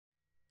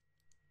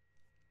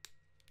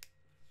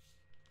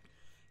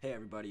Hey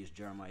everybody, it's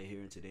Jeremiah here,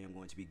 and today I'm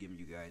going to be giving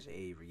you guys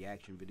a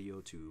reaction video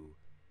to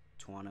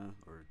Tawna,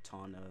 or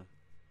Tawna,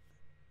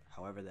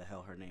 however the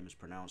hell her name is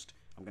pronounced.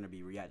 I'm going to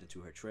be reacting to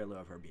her trailer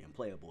of her being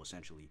playable,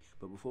 essentially.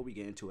 But before we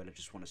get into it, I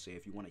just want to say,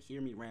 if you want to hear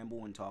me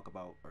ramble and talk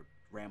about, or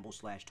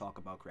ramble/talk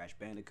about Crash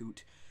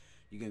Bandicoot,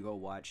 you can go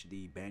watch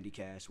the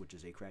Bandicoot, which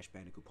is a Crash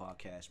Bandicoot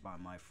podcast by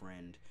my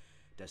friend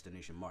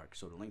Destination Mark.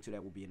 So the link to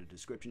that will be in the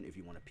description if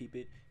you want to peep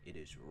it. It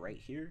is right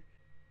here.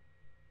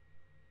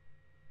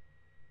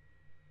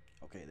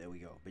 Okay, there we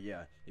go. But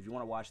yeah, if you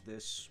want to watch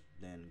this,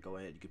 then go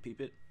ahead, you can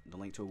peep it. The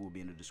link to it will be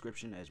in the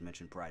description as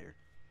mentioned prior.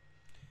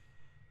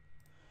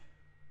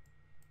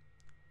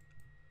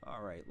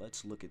 Alright,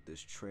 let's look at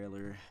this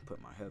trailer.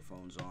 Put my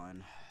headphones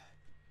on.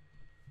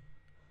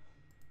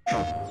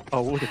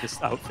 Oh, look at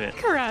this outfit.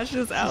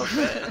 Crash's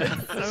outfit.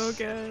 It's so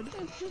good.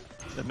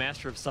 The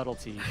master of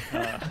subtlety.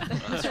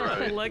 That's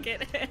right. Look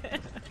at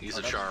it. He's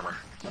a charmer.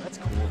 Oh, that's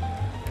cool.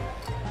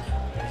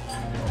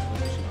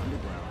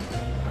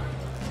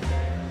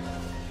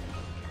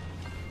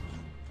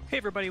 Hey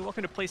everybody,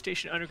 welcome to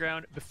PlayStation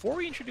Underground. Before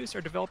we introduce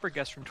our developer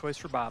guest from Toys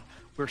for Bob,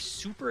 we're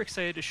super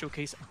excited to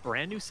showcase a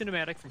brand new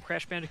cinematic from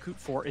Crash Bandicoot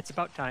 4, It's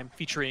About Time,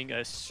 featuring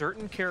a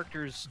certain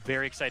character's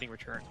very exciting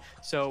return.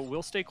 So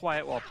we'll stay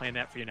quiet while playing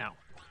that for you now.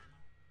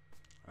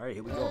 Alright,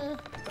 here we go.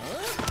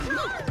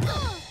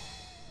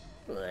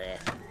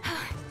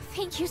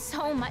 Thank you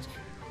so much.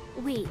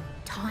 Wait,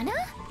 Tawna?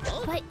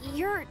 But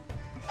you're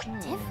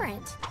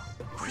different.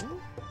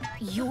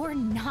 You're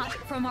not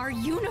from our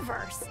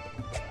universe.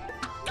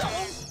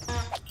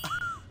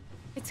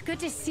 It's good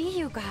to see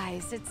you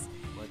guys. It's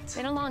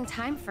been a long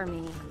time for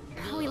me.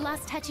 We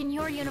lost touch in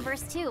your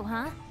universe too,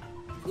 huh?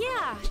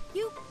 Yeah,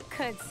 you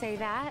could say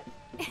that.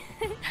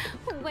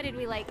 What did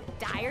we, like,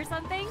 die or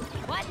something?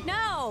 What?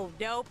 No,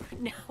 nope,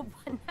 no,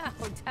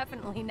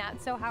 definitely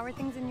not. So how are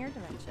things in your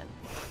dimension?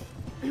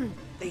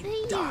 The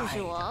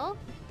usual.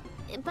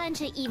 A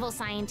bunch of evil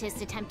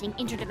scientists attempting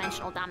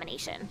interdimensional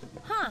domination.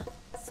 Huh.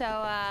 So,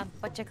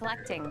 what you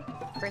collecting?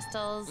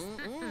 Crystals?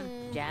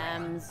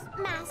 Gems?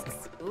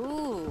 Masks.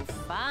 Ooh,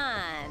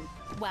 fun.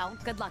 Well,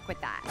 good luck with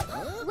that.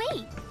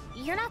 Wait,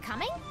 you're not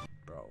coming?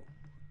 Bro,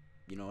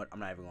 you know what? I'm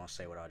not even gonna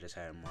say what I just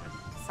had in mind.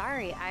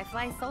 Sorry, I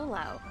fly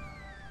solo.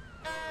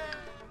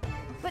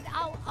 But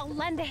I'll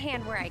lend a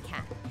hand where I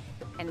can.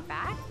 In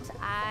fact,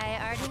 I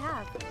already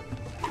have.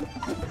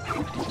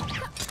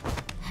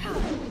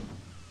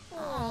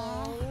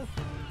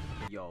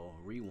 Yo,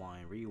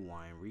 rewind,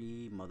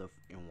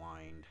 motherfucking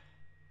wind.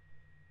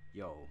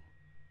 Yo.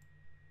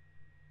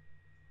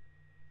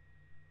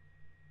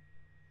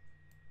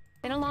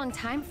 Been a long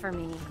time for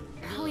me.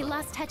 We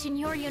lost touch in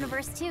your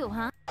universe too,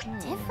 huh?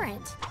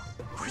 Different.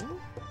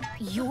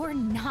 You're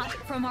not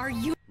from our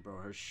Bro,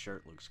 her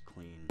shirt looks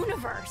clean.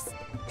 universe.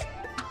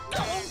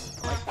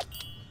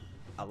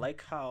 I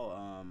like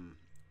how,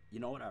 you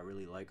know what I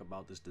really like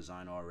about this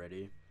design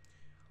already?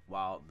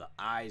 While the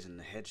eyes and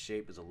the head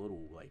shape is a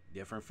little, like,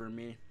 different for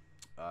me,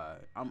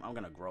 I'm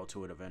gonna grow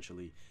to it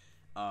eventually.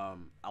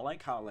 I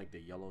like how, like, the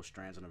yellow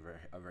strands of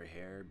her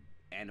hair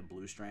and the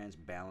blue strands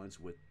balance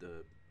with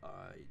the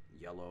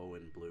yellow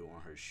and blue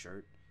on her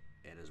shirt,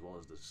 and as well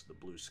as the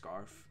blue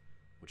scarf,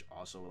 which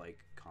also,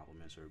 like,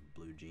 complements her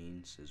blue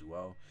jeans as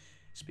well.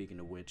 Speaking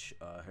of which,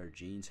 her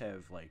jeans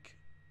have like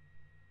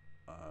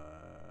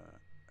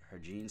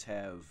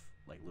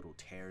little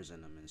tears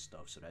in them and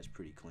stuff, so that's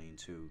pretty clean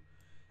too.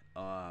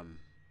 But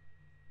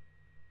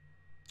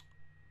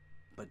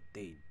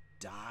they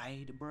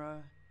died,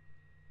 bruh.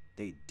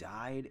 They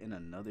died in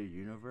another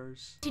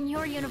universe. In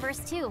your universe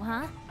too,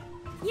 huh?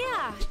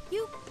 Yeah,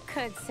 you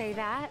could say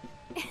that.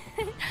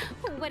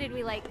 What did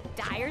we, like,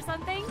 die or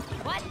something?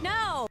 What?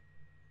 No!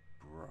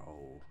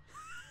 Bro.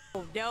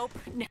 Oh, nope.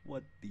 No.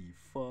 What the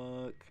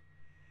fuck?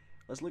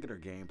 Let's look at her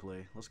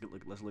gameplay. Let's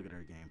look at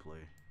her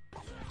gameplay.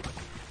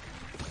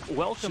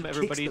 Welcome She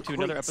everybody kicks the to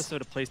another crates.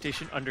 episode of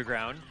PlayStation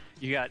Underground.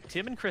 You got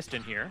Tim and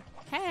Kristen here.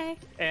 Hey.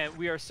 And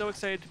we are so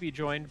excited to be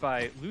joined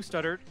by Lou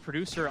Studdert,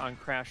 producer on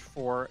Crash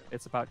 4,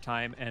 It's About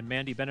Time, and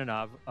Mandy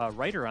Benenov,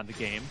 writer on the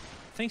game.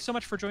 Thanks so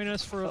much for joining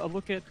us for a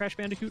look at Crash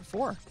Bandicoot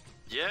 4.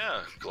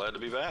 Yeah, glad to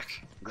be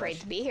back. Great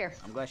to be here.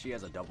 I'm glad she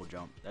has a double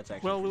jump. That's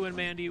actually Well, Lou pretty and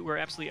funny. Mandy, we're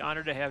absolutely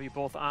honored to have you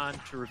both on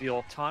to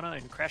reveal Tawna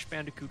and Crash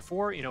Bandicoot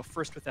 4. You know,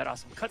 first with that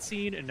awesome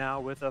cutscene, and now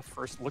with a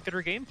first look at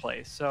her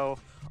gameplay. So,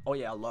 Oh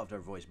yeah, I loved her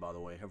voice, by the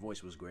way. Her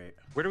voice was great.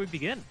 where do we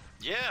begin?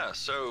 Yeah,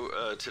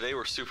 so today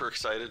we're super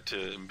excited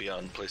to be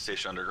on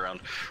PlayStation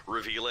Underground,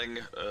 revealing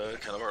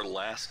kind of our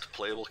last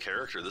playable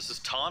character. This is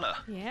Tawna.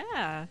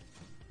 Yeah.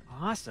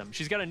 Awesome.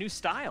 She's got a new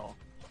style.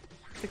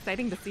 It's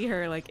exciting to see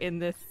her, like, in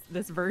this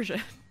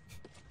version.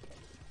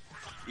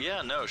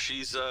 Yeah, no,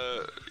 she's,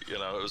 you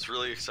know, it was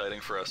really exciting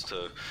for us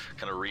to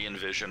kind of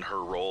re-envision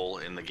her role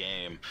in the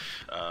game.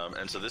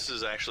 And so this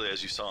is actually,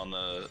 as you saw in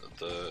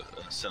the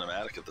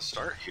cinematic at the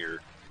start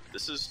here,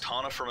 this is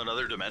Tawna from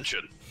another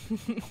dimension.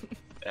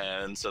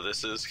 And so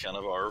this is kind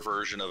of our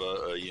version of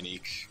a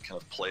unique,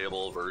 kind of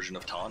playable version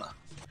of Tawna.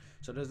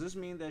 So does this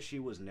mean that she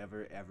was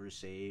never ever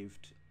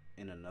saved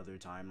in another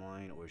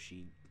timeline, or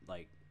she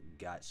like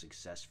got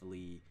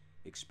successfully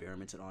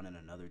experimented on in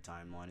another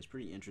timeline. It's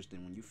pretty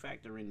interesting when you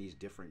factor in these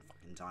different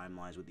fucking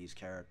timelines with these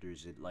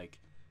characters. It like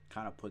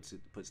kind of puts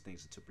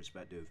things into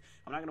perspective.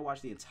 I'm not gonna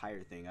watch the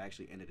entire thing. I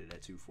actually ended it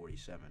at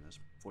 247.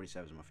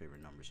 47 is my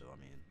favorite number, so I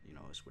mean, you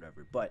know, it's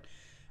whatever. But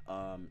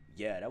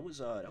yeah, that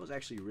was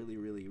actually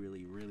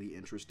really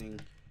interesting.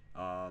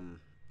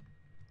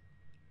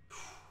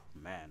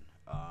 Man,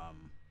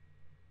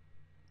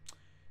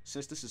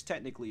 since this is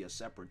technically a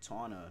separate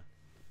Tawna,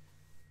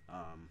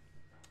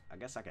 I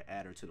guess I could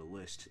add her to the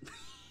list.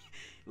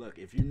 Look,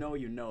 if you know,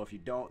 you know. If you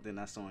don't, then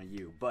that's on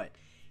you. But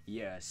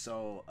yeah,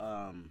 so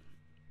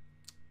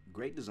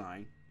great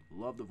design.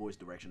 Love the voice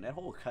direction. That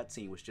whole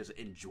cutscene was just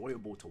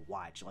enjoyable to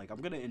watch. Like, I'm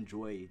gonna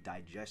enjoy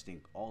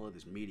digesting all of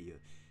this media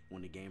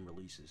when the game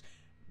releases.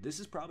 This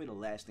is probably the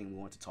last thing we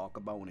want to talk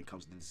about when it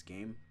comes to this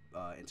game,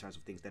 in terms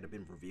of things that have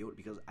been revealed,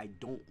 because I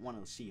don't want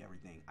to see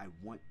everything. I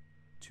want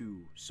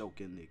to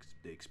soak in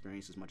the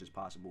experience as much as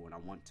possible, and I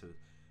want to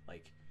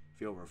like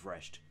feel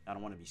refreshed. I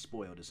don't want to be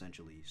spoiled,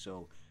 essentially.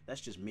 So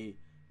that's just me.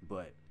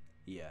 But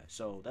yeah,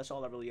 so that's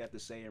all I really have to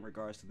say in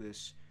regards to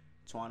this.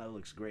 Tawna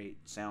looks great,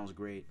 sounds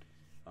great.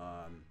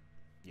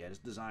 Yeah, this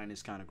design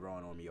is kind of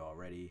growing on me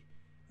already.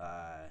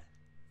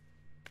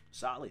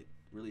 Solid,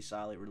 really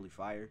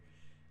fire.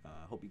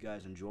 Hope you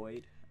guys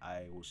enjoyed.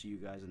 I will see you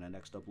guys in the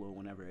next upload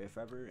whenever, if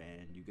ever,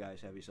 and you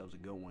guys have yourselves a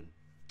good one.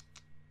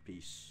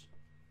 Peace.